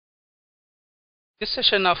This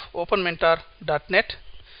session of OpenMentor.net.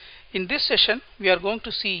 In this session we are going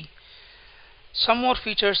to see some more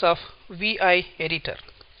features of VI editor.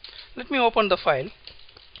 Let me open the file.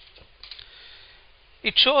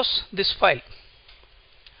 It shows this file.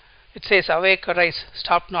 It says awake, arise,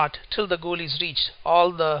 stop not till the goal is reached,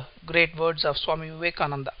 all the great words of Swami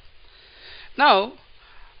Vivekananda. Now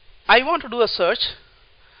I want to do a search,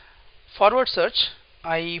 forward search.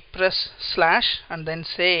 I press slash and then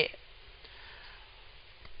say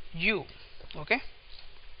U. Okay,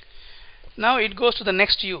 now it goes to the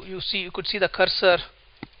next U. You could see the cursor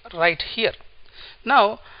right here.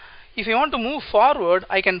 Now if I want to move forward,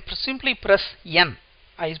 I can simply press N.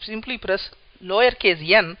 I simply press lowercase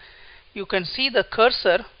n. You can see the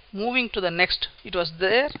cursor moving to the next. It was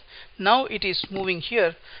there, now it is moving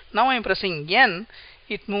here. Now I am pressing N,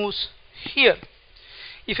 it moves here.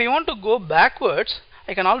 If I want to go backwards,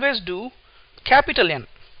 I can always do capital N.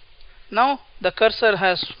 Now the cursor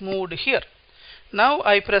has moved here. Now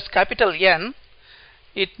I press capital N,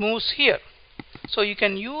 it moves here. So you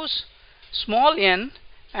can use small n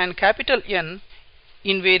and capital N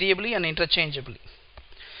invariably and interchangeably.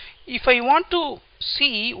 If I want to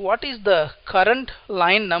see what is the current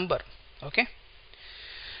line number, okay,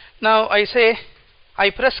 now I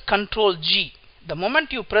press Ctrl G. The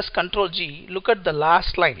moment you press Ctrl G, look at the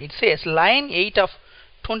last line. It says line 8 of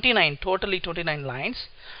 29, totally 29 lines,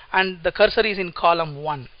 and the cursor is in column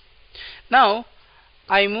 1. Now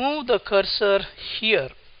I move the cursor here,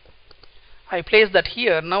 I place that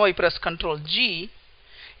here. Now I press Ctrl G.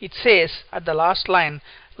 It says at the last line,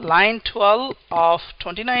 line 12 of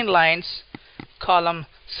 29 lines, column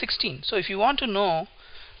 16. So if you want to know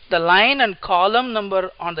the line and column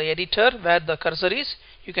number on the editor where the cursor is,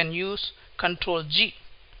 you can use Ctrl G.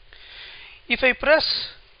 If I press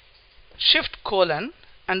Shift colon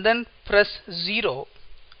and then press 0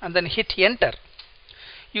 and then hit enter,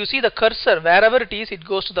 you see the cursor wherever it is, it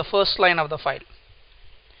goes to the first line of the file.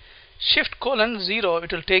 Shift colon 0,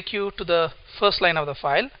 it will take you to the first line of the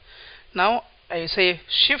file. Now I say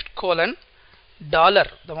Shift colon dollar.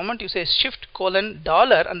 The moment you say Shift colon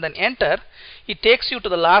dollar and then enter, it takes you to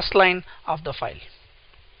the last line of the file.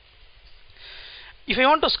 If I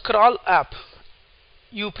want to scroll up,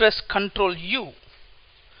 you press Ctrl U.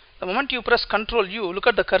 The moment you press Ctrl U, look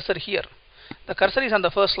at the cursor here. The cursor is on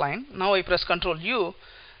the first line. Now I press Ctrl U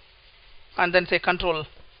and then say Ctrl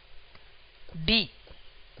D,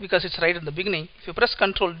 because it's right at the beginning. If you press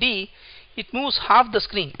Ctrl D, it moves half the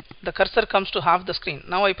screen. The cursor comes to half the screen.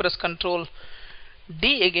 Now I press Ctrl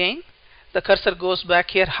D again. The cursor goes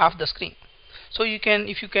back here half the screen. So you can,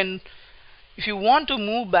 if you want to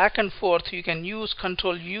move back and forth, you can use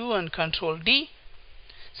Ctrl U and Ctrl D.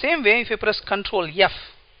 Same way, if you press Ctrl F,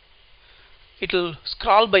 it will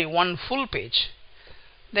scroll by one full page.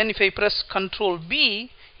 Then if I press Ctrl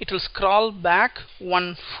B, it will scroll back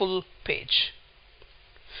one full page.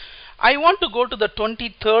 I want to go to the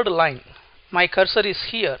 23rd line. My cursor is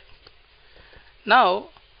here. Now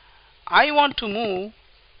I want to move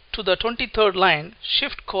to the 23rd line.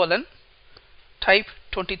 Shift colon, type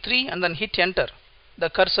 23 and then hit enter.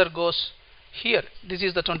 The cursor goes here. This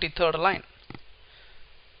is the 23rd line.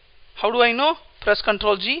 How do I know? Press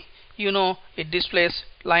Ctrl G. You know it displays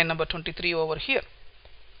line number 23 over here.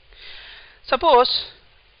 Suppose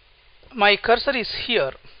my cursor is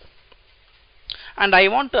here and I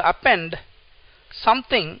want to append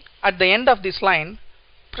something at the end of this line.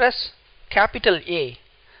 Press capital A.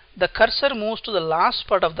 The cursor moves to the last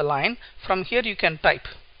part of the line. From here you can type.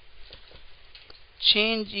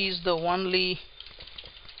 Change is the only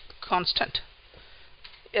constant.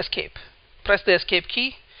 Escape. Press the escape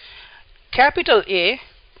key. Capital A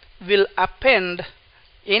will append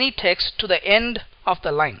any text to the end of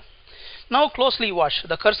the line. Now closely watch.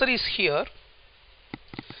 The cursor is here.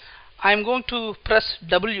 I am going to press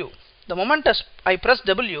W. The moment I press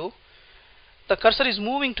W, the cursor is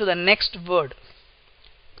moving to the next word.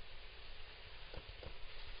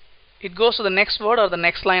 It goes to the next word or the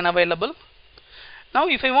next line available. Now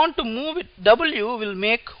if I want to move it, W will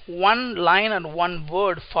make one line and one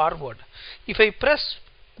word forward. If I press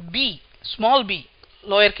B, small b,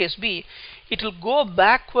 lowercase b, it will go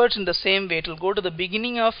backwards in the same way. It will go to the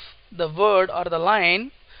beginning of the word or the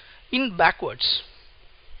line in backwards.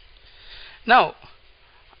 Now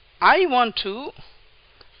I want to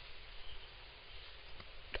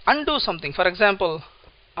undo something. For example,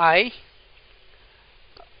 I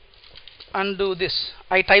undo this.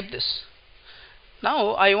 I type this.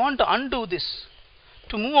 Now I want to undo this.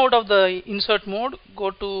 To move out of the insert mode, go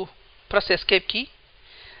to press escape key,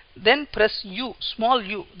 then press U, small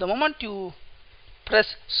u. The moment you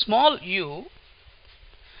press small u,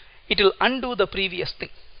 it will undo the previous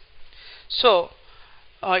thing. So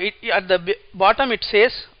at the bottom it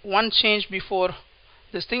says one change before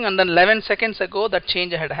this thing, and then 11 seconds ago that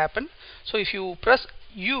change had happened. So if you press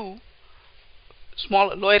U,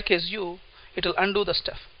 small lowercase u, it will undo the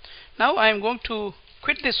stuff. Now I am going to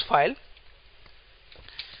quit this file.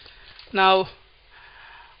 Now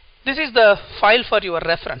this is the file for your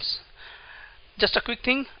reference. Just a quick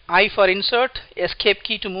thing: I for insert, escape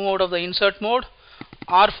key to move out of the insert mode,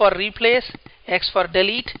 R for replace, X for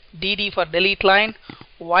delete, DD for delete line,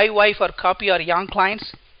 YY for copy or yank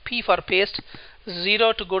lines, P for paste,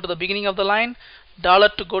 0 to go to the beginning of the line, dollar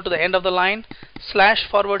to go to the end of the line, slash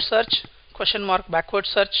forward search, question mark backward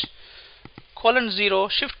search, colon 0,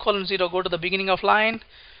 shift colon 0 go to the beginning of line,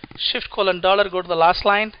 shift colon dollar go to the last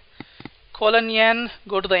line, colon N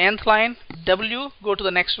go to the nth line, W go to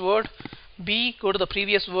the next word, B go to the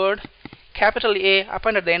previous word, capital A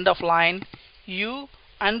append at the end of line, U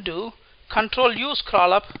undo, control U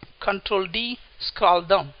scroll up, control D scroll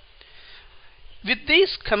down. With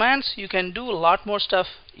these commands you can do a lot more stuff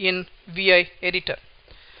in VI editor.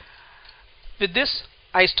 With this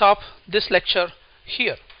I stop this lecture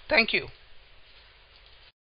here. Thank you.